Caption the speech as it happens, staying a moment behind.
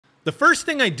The first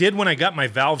thing I did when I got my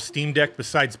Valve Steam Deck,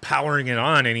 besides powering it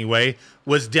on anyway,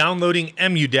 was downloading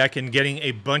Emudeck and getting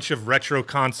a bunch of retro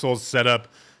consoles set up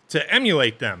to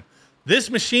emulate them. This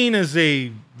machine is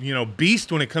a,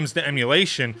 beast when it comes to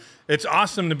emulation. It's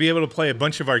awesome to be able to play a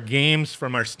bunch of our games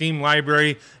from our Steam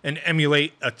library and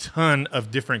emulate a ton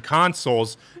of different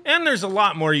consoles. And there's a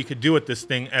lot more you could do with this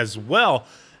thing as well.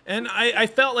 And I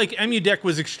felt like Emudeck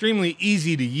was extremely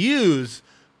easy to use,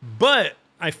 but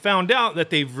I found out that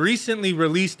they've recently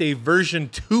released a version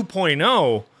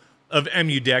 2.0 of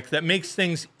Emudeck that makes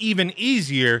things even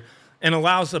easier and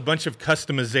allows a bunch of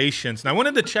customizations. And I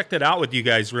wanted to check that out with you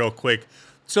guys real quick.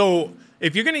 So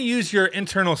if you're going to use your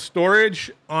internal storage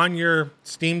on your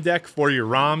Steam Deck for your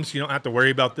ROMs, you don't have to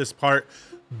worry about this part.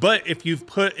 But if you've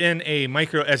put in a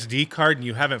micro SD card and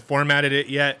you haven't formatted it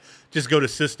yet, just go to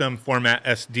System, Format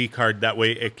SD card. That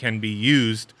way it can be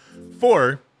used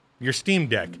for your Steam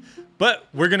Deck. But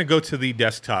we're going to go to the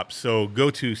desktop. So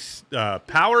go to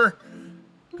Power,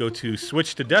 go to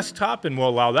Switch to Desktop, and we'll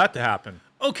allow that to happen.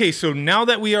 Okay, so now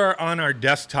that we are on our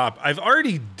desktop, I've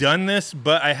already done this,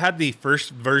 but I had the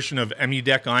first version of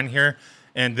Emudeck on here,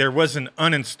 and there was an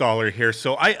uninstaller here.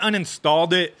 So I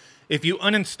uninstalled it. If you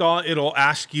uninstall, it'll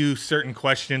ask you certain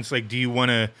questions, like do you want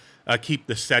to keep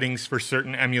the settings for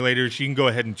certain emulators? You can go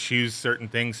ahead and choose certain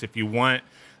things if you want,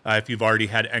 if you've already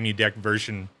had Emudeck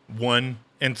version 1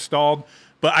 installed,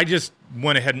 but I just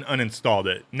went ahead and uninstalled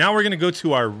it. Now we're going to go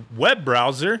to our web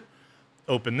browser,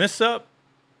 open this up,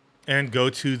 and go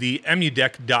to the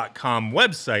emudeck.com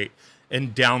website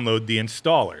and download the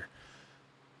installer.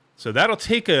 So that'll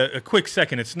take a quick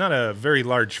second. It's not a very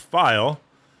large file,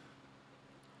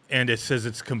 and it says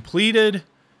it's completed.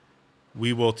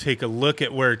 We will take a look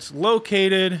at where it's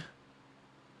located,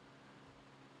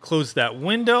 close that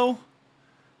window,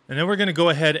 and then we're going to go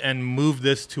ahead and move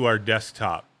this to our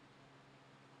desktop.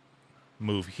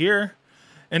 Move here.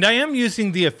 And I am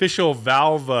using the official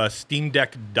Valve Steam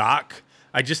Deck dock.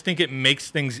 I just think it makes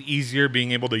things easier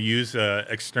being able to use an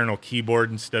external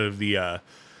keyboard instead of the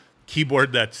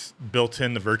keyboard that's built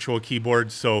in, the virtual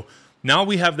keyboard. So now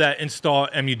we have that install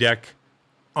Emudeck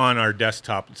on our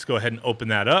desktop. Let's go ahead and open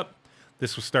that up.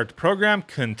 This will start the program.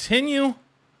 Continue.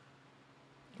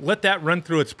 Let that run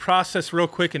through its process real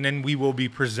quick, and then we will be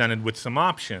presented with some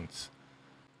options.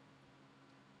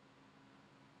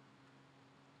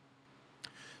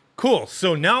 Cool.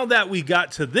 So now that we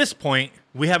got to this point,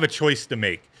 we have a choice to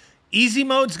make. Easy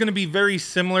mode is going to be very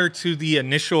similar to the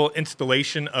initial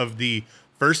installation of the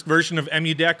first version of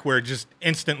Emudeck, where it just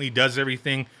instantly does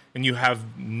everything, and you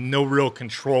have no real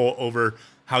control over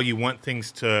how you want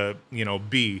things to,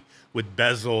 be with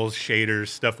bezels, shaders,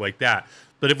 stuff like that.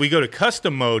 But if we go to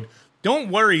custom mode,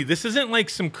 don't worry. This isn't like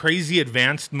some crazy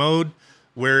advanced mode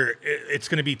where it's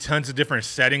going to be tons of different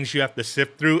settings you have to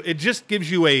sift through. It just gives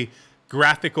you a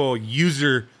graphical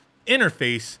user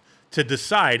interface to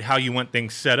decide how you want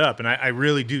things set up. And I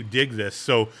really do dig this.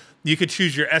 So you could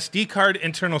choose your SD card,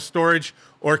 internal storage,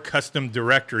 or custom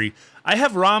directory. I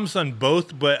have ROMs on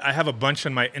both, but I have a bunch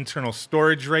on my internal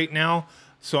storage right now.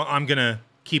 So I'm going to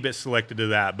keep it selected to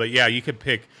that. But yeah, you could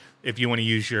pick if you want to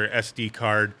use your SD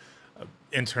card,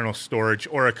 internal storage,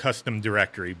 or a custom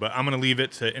directory. But I'm going to leave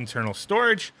it to internal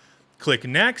storage. Click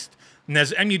Next. And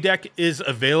as Emudeck is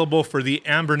available for the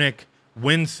Anbernic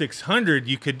Win 600,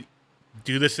 you could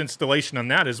do this installation on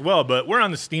that as well. But we're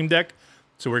on the Steam Deck,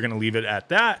 so we're going to leave it at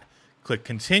that. Click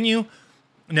Continue.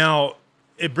 Now,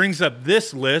 it brings up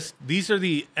this list. These are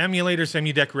the emulators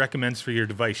Emudeck recommends for your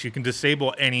device. You can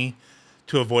disable any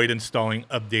to avoid installing,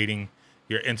 updating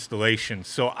your installation.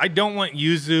 So I don't want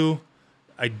Yuzu.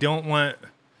 I don't want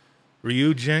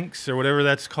Ryujinx or whatever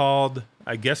that's called.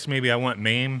 I guess maybe I want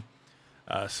MAME.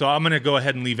 So I'm going to go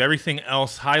ahead and leave everything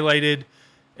else highlighted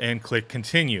and click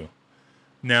Continue.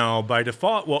 Now, by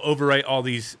default, we'll overwrite all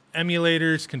these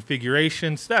emulators,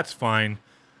 configurations. That's fine.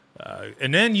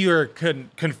 And then you're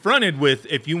confronted with,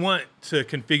 if you want to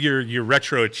configure your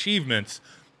RetroAchievements.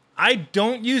 I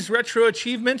don't use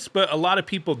RetroAchievements, but a lot of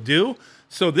people do.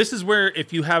 So this is where,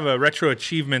 if you have a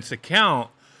RetroAchievements account,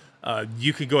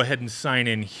 you could go ahead and sign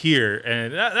in here.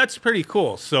 And that's pretty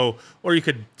cool. So, or you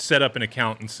could set up an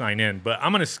account and sign in. But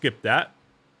I'm going to skip that.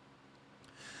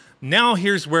 Now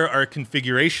here's where our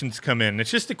configurations come in. It's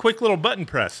just a quick little button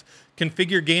press.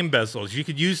 Configure game bezels. You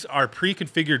could use our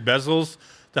pre-configured bezels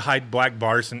to hide black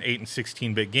bars in 8 and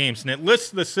 16-bit games. And it lists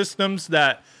the systems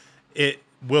that it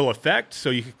will affect.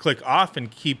 So you could click off and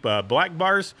keep black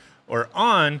bars, or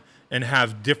on and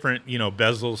have different,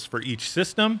 bezels for each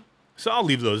system. So I'll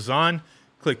leave those on.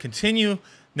 Click Continue.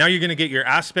 Now you're going to get your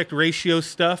aspect ratio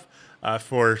stuff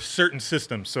for certain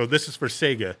systems. So this is for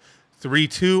Sega.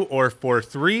 3.2 or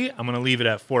 4.3. I'm going to leave it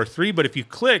at 4.3, but if you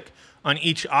click on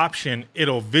each option,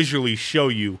 it'll visually show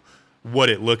you what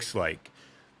it looks like.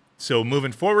 So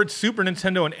moving forward, Super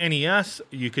Nintendo and NES,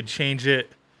 you could change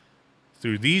it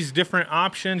through these different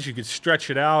options. You could stretch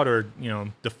it out or,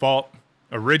 default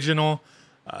original.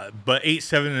 But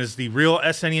 8.7 is the real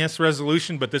SNES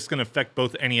resolution, but this is going to affect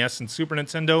both NES and Super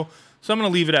Nintendo. So I'm going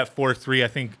to leave it at 4.3. I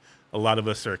think a lot of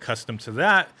us are accustomed to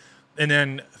that. And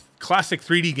then classic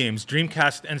 3D games,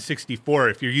 Dreamcast, N64.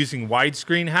 If you're using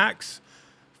widescreen hacks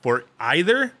for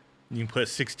either, you can put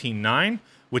 16:9,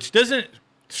 which doesn't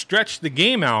stretch the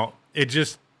game out. It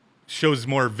just shows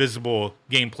more visible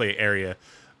gameplay area.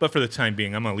 But for the time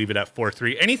being, I'm going to leave it at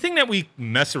 4.3. Anything that we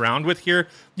mess around with here,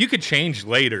 you could change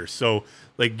later. So,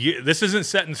 this isn't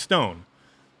set in stone.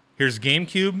 Here's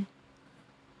GameCube.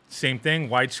 Same thing,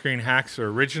 widescreen hacks are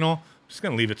original. I'm just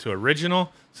going to leave it to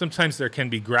original. Sometimes there can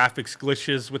be graphics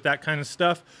glitches with that kind of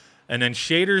stuff. And then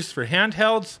shaders for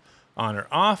handhelds, on or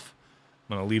off.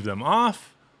 I'm going to leave them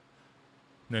off.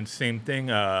 And then same thing,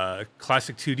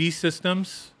 classic 2D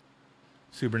systems,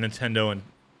 Super Nintendo and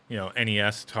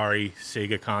NES, Atari,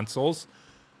 Sega consoles.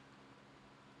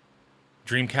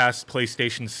 Dreamcast,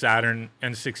 PlayStation, Saturn,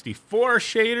 N64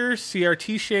 shaders,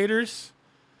 CRT shaders.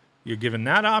 You're given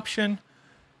that option.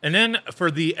 And then for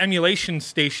the Emulation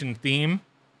Station theme,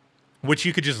 which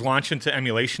you could just launch into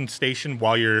Emulation Station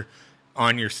while you're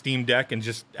on your Steam Deck and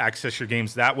just access your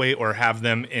games that way, or have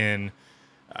them in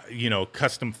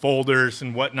custom folders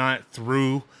and whatnot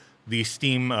through the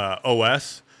Steam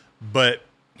OS. But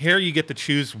here you get to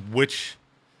choose which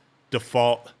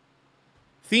default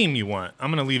theme you want.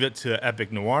 I'm going to leave it to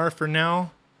Epic Noir for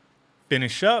now.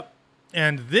 Finish up.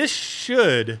 And this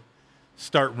should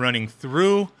start running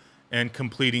through and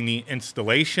completing the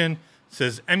installation. It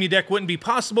says Emudeck wouldn't be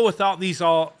possible without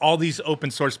all these open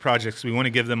source projects. We want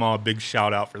to give them all a big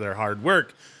shout out for their hard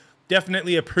work.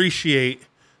 Definitely appreciate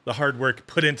the hard work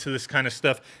put into this kind of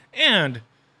stuff, and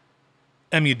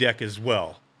Emudeck as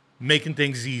well, making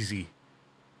things easy.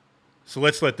 So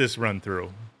let's let this run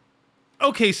through.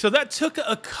 Okay, so that took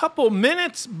a couple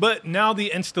minutes, but now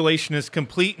the installation is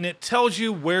complete, and it tells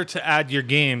you where to add your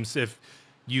games. If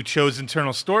you chose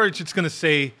internal storage, it's going to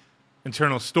say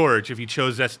internal storage. If you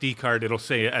chose SD card, it'll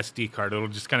say SD card. It'll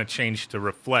just kind of change to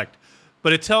reflect.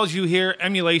 But it tells you here,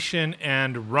 emulation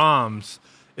and ROMs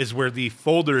is where the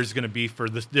folder is going to be for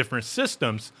the different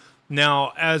systems.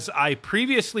 Now, as I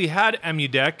previously had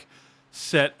Emudeck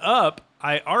set up,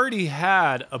 I already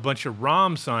had a bunch of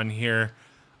ROMs on here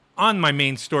on my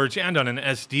main storage and on an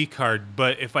SD card.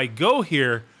 But if I go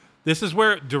here, this is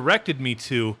where it directed me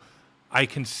to. I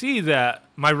can see that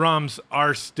my ROMs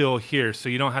are still here, so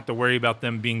you don't have to worry about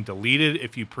them being deleted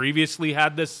if you previously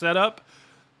had this set up.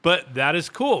 But that is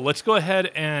cool. Let's go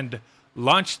ahead and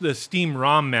launch the Steam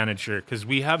ROM Manager, because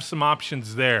we have some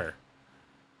options there.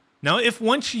 Now, if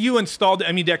once you installed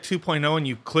Emudeck 2.0 and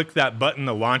you click that button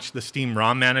to launch the Steam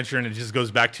ROM Manager and it just goes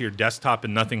back to your desktop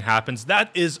and nothing happens, that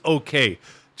is okay.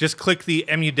 Just click the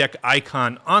Emudeck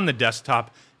icon on the desktop,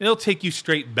 and it'll take you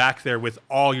straight back there with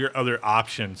all your other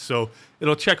options. So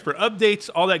it'll check for updates,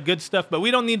 all that good stuff, but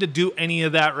we don't need to do any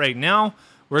of that right now.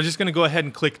 We're just going to go ahead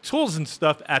and click Tools and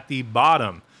stuff at the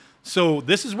bottom. So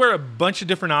this is where a bunch of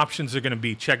different options are going to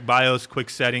be. Check BIOS,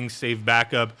 quick settings, save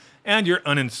backup, and your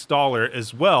uninstaller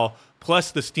as well,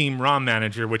 plus the Steam ROM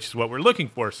Manager, which is what we're looking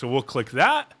for. So we'll click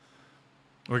that.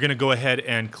 We're going to go ahead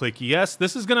and click yes.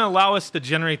 This is going to allow us to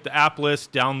generate the app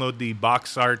list, download the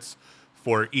box arts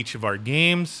for each of our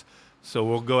games. So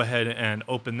we'll go ahead and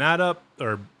open that up,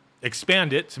 or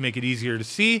expand it to make it easier to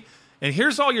see. And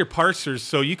here's all your parsers.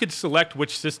 So you could select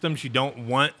which systems you don't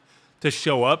want to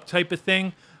show up, type of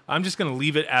thing. I'm just going to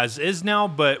leave it as is now,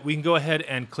 but we can go ahead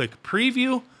and click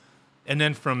preview. And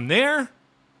then from there,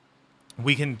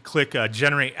 we can click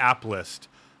generate app list.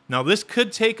 Now this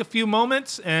could take a few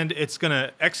moments, and it's going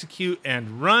to execute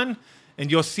and run.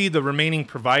 And you'll see the remaining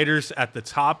providers at the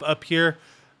top up here.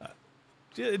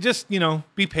 Just,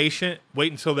 be patient.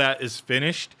 Wait until that is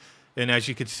finished. And as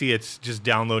you can see, it's just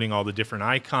downloading all the different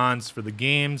icons for the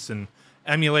games and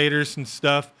emulators and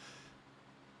stuff.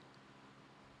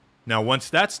 Now, once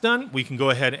that's done, we can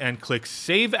go ahead and click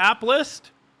Save App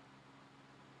List.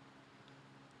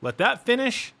 Let that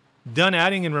finish. Done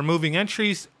adding and removing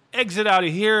entries. Exit out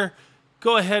of here.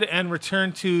 Go ahead and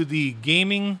return to the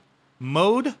gaming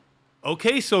mode.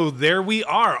 Okay, so there we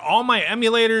are. All my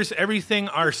emulators, everything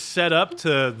are set up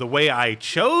to the way I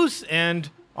chose, and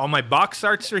all my box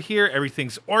arts are here.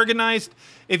 Everything's organized.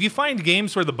 If you find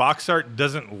games where the box art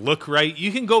doesn't look right,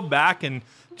 you can go back and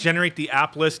generate the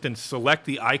app list and select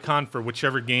the icon for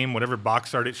whichever game, whatever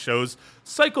box art it shows,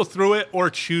 cycle through it, or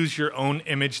choose your own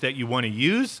image that you want to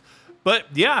use. But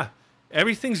yeah,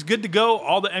 everything's good to go.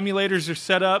 All the emulators are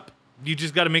set up. You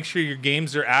just got to make sure your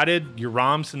games are added, your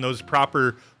ROMs in those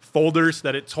proper folders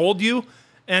that it told you.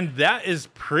 And that is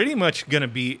pretty much going to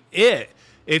be it.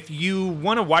 If you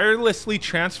want to wirelessly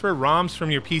transfer ROMs from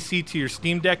your PC to your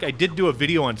Steam Deck, I did do a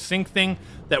video on SyncThing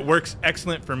that works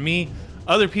excellent for me.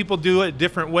 Other people do it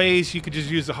different ways. You could just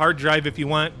use a hard drive if you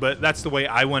want, but that's the way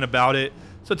I went about it.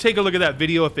 So take a look at that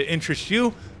video if it interests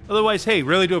you. Otherwise, hey,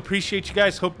 really do appreciate you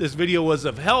guys. Hope this video was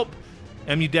of help.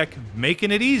 Emudeck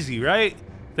making it easy, right?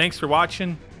 Thanks for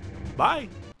watching. Bye.